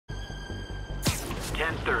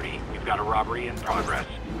10:30. You've got a robbery in progress.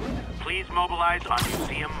 Please mobilize on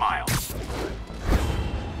Museum Mile.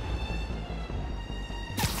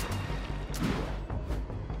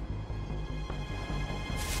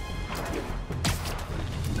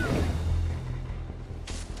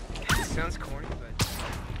 It sounds corny, but...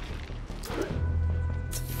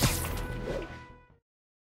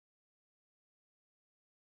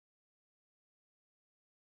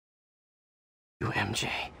 MJ.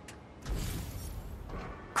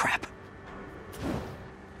 Crap.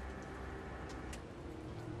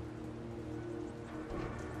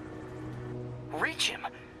 Reach him?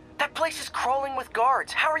 That place is crawling with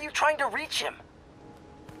guards. How are you trying to reach him?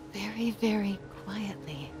 Very, very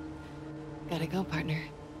quietly. Gotta go, partner.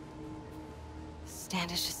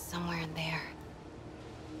 Standish is somewhere in there.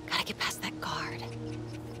 Gotta get past that guard.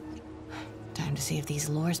 Time to see if these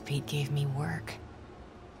lures Pete gave me work.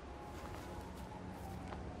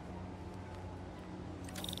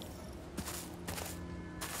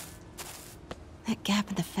 That gap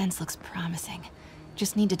in the fence looks promising.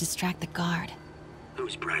 Just need to distract the guard.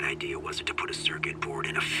 Whose bright idea was it to put a circuit board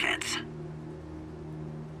in a fence?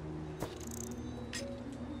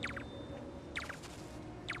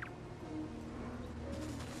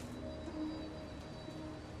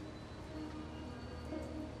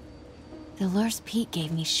 The lures Pete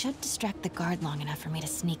gave me should distract the guard long enough for me to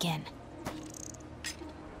sneak in.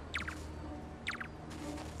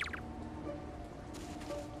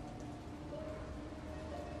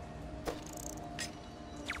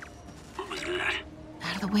 What was that?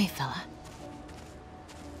 Out of the way, fella.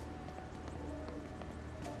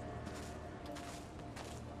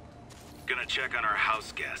 Gonna check on our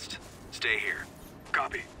house guest. Stay here.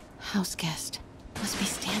 Copy. House guest. Must be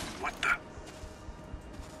Stan. What the?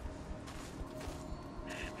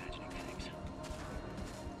 Imagining things.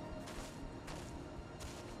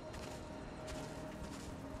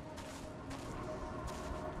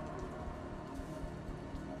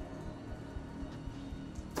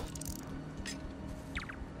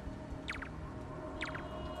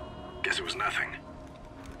 Guess it was nothing.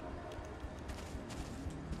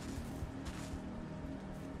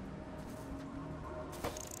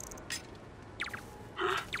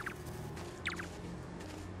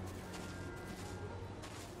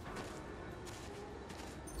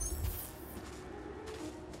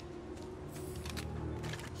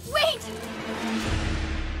 Wait!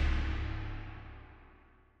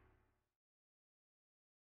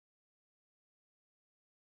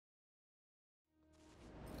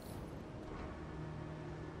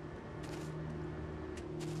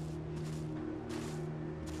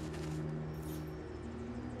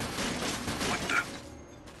 What the?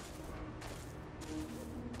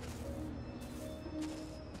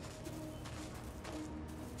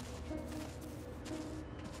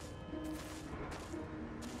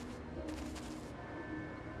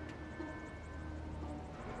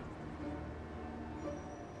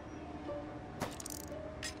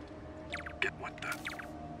 Get what the?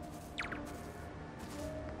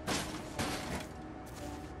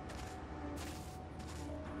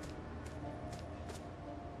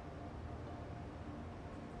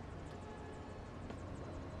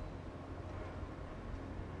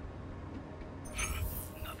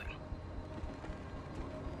 Nothing.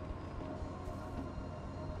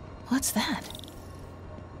 What's that?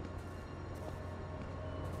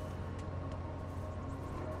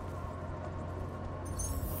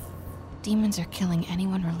 Demons are killing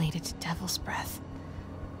anyone related to Devil's Breath.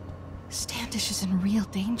 Standish is in real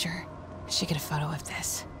danger. I should get a photo of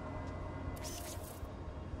this.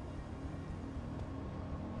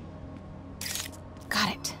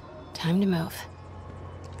 Got it. Time to move.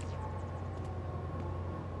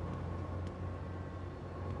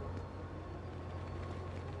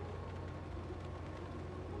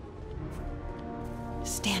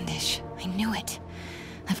 Standish. I knew it.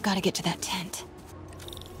 I've got to get to that tent.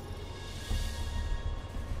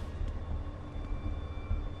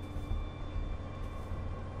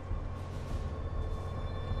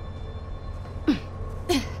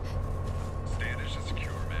 Standish is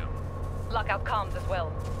secure, ma'am. Lockout comms as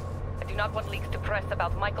well. I do not want leaks to press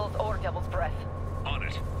about Michael's or Devil's Breath. On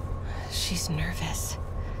it. She's nervous.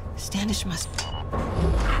 Standish must...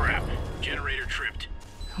 Crap. Generator tripped.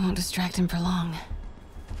 I won't distract him for long.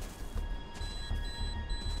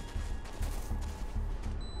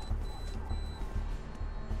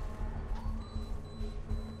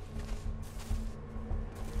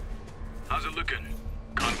 How's it looking?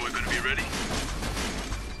 Convoy gonna be ready?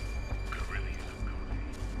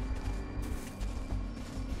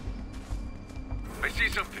 I see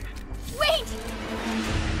something. Wait!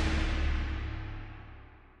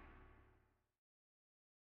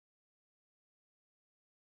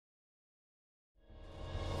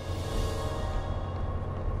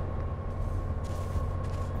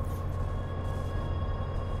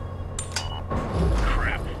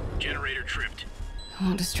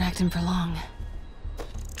 Won't distract him for long.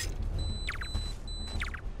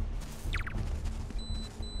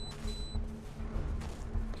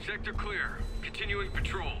 Sector clear. Continuing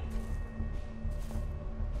patrol.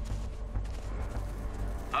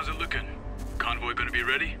 How's it looking? Convoy gonna be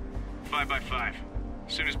ready? 5 by 5.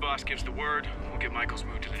 As soon as boss gives the word, we'll get Michaels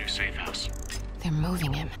moved to the new safe house. They're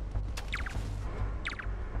moving him.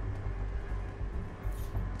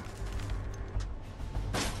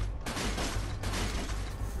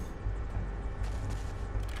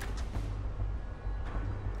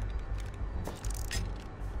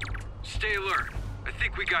 Stay alert. I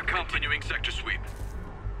think we got continuing sector sweep.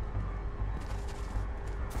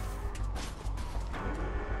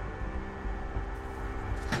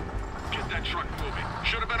 Get that truck moving.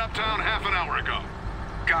 Should have been uptown half an hour ago.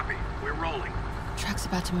 Copy. We're rolling. Truck's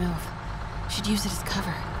about to move. Should use it as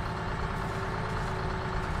cover.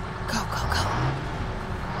 Go, go, go.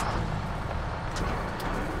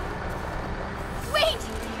 Wait!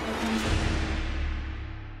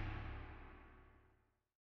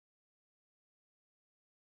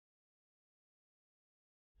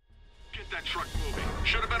 Get that truck moving.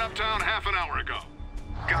 Should have been uptown half an hour ago.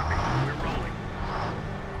 Copy. We're rolling.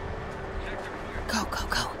 Go, go,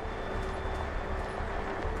 go.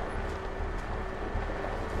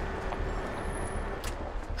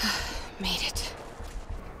 Made it.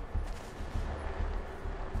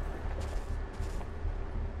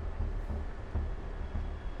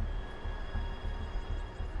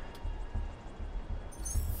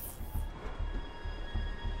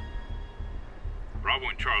 Bravo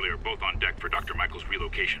and Charlie are both on deck for Dr. Michaels'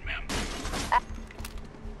 relocation, ma'am.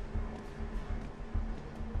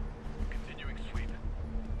 Continuing sweep.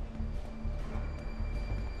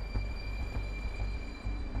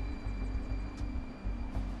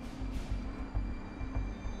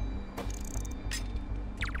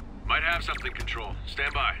 Might have something, Control.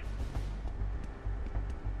 Stand by.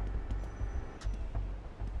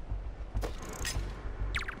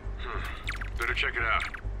 Better check it out.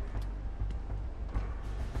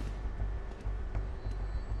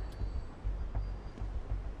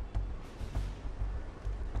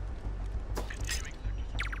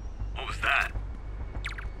 What was that?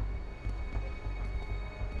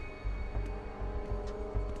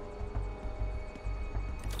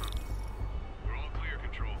 We're all clear,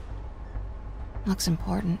 Control. Looks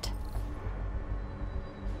important.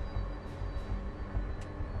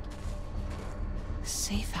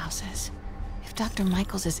 Safe houses. If Dr.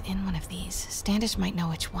 Michaels is in one of these, Standish might know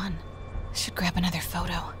which one. Should grab another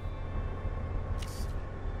photo.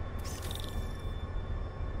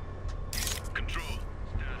 Control.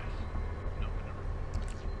 Status. No.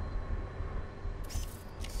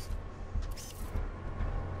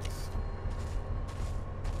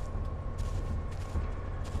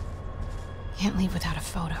 Can't leave without a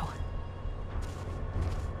photo.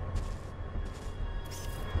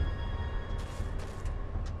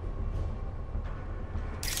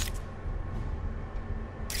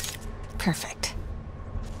 Perfect.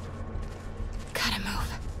 Gotta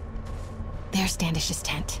move. There's Standish's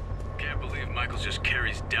tent. Can't believe Michaels just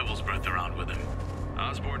carries devil's breath around with him.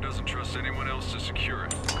 Osborn doesn't trust anyone else to secure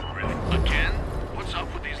it. Really? Again? What's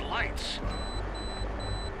up with these lights?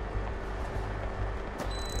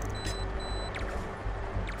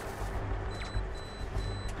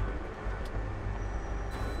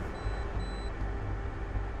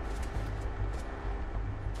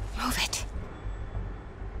 Move it.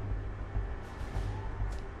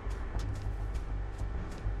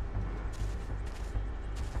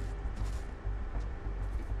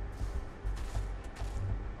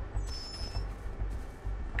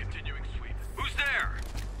 Continuing sweep. Who's there?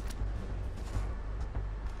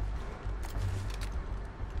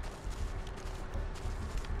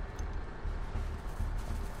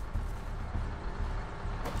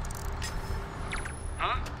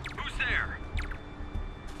 Huh? Who's there?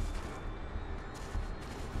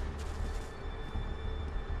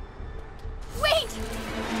 Wait!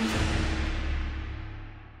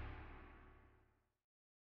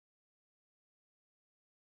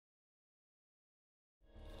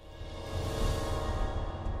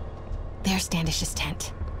 There's Standish's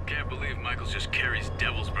tent. Can't believe Michaels just carries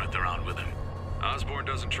devil's breath around with him. Osborn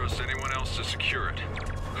doesn't trust anyone else to secure it.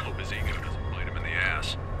 Hope his ego doesn't bite him in the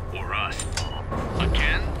ass. Or us.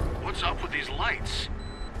 Again? What's up with these lights?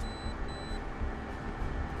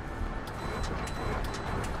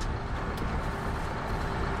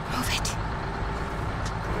 Move it.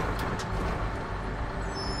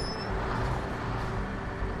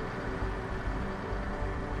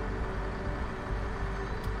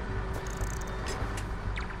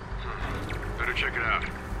 Better check it out.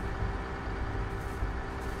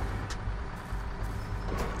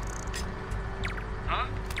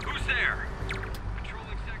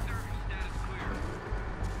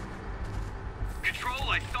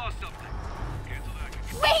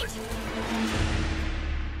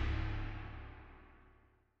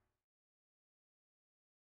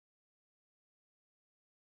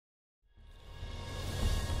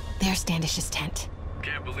 There's Standish's tent.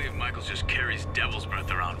 Can't believe Michaels just carries devil's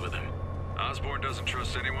breath around with him. Osborn doesn't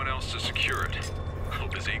trust anyone else to secure it.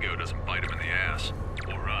 Hope his ego doesn't bite him in the ass.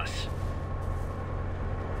 Or us.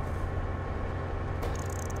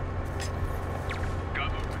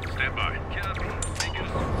 Got movement. Stand by.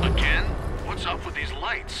 Again? What's up with these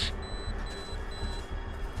lights?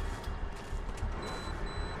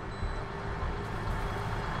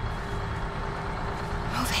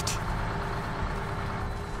 Move it.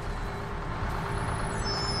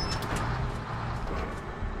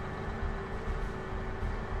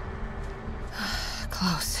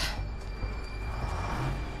 Close.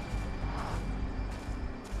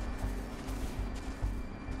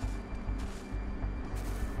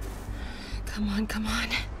 Come on, come on.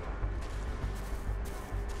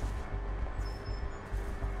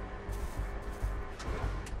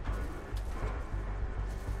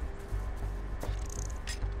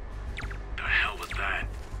 The hell was that?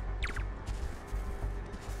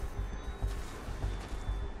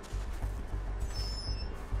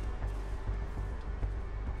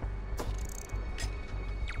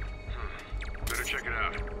 Better check it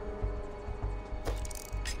out.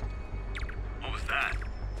 What was that?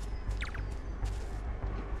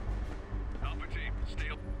 Alpha team, stay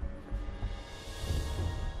up.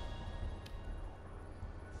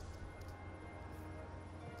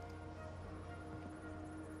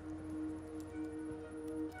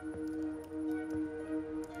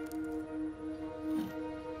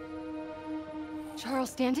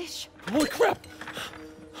 Charles Standish? Holy crap!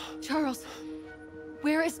 Charles,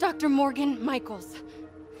 where is Dr. Morgan Michaels?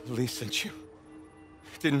 Lee sent you.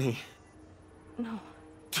 Didn't he? No.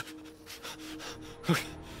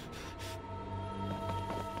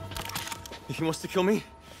 He wants to kill me?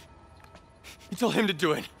 You tell him to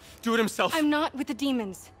do it. Do it himself. I'm not with the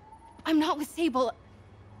demons. I'm not with Sable.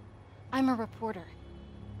 I'm a reporter.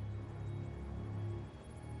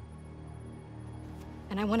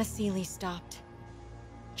 And I want to see Lee stopped.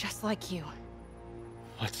 Just like you.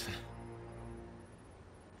 Watson.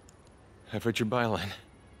 I've read your byline.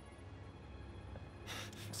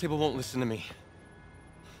 Sable won't listen to me.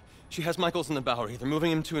 She has Michaels in the Bowery. They're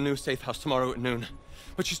moving him to a new safe house tomorrow at noon.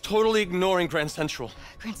 But she's totally ignoring Grand Central.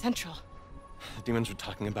 Grand Central? The demons were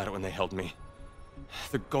talking about it when they held me.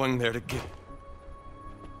 They're going there to get...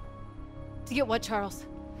 To get what, Charles?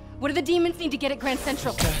 What do the demons need to get at Grand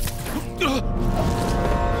Central?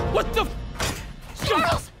 What the...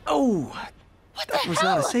 Charles! Oh! What the That was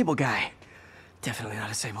hell? not a Sable guy. Definitely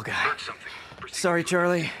not a Sable guy. Sorry,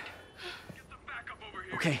 Charlie.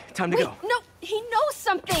 Okay, time to Wait, go. no, he knows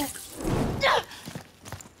something!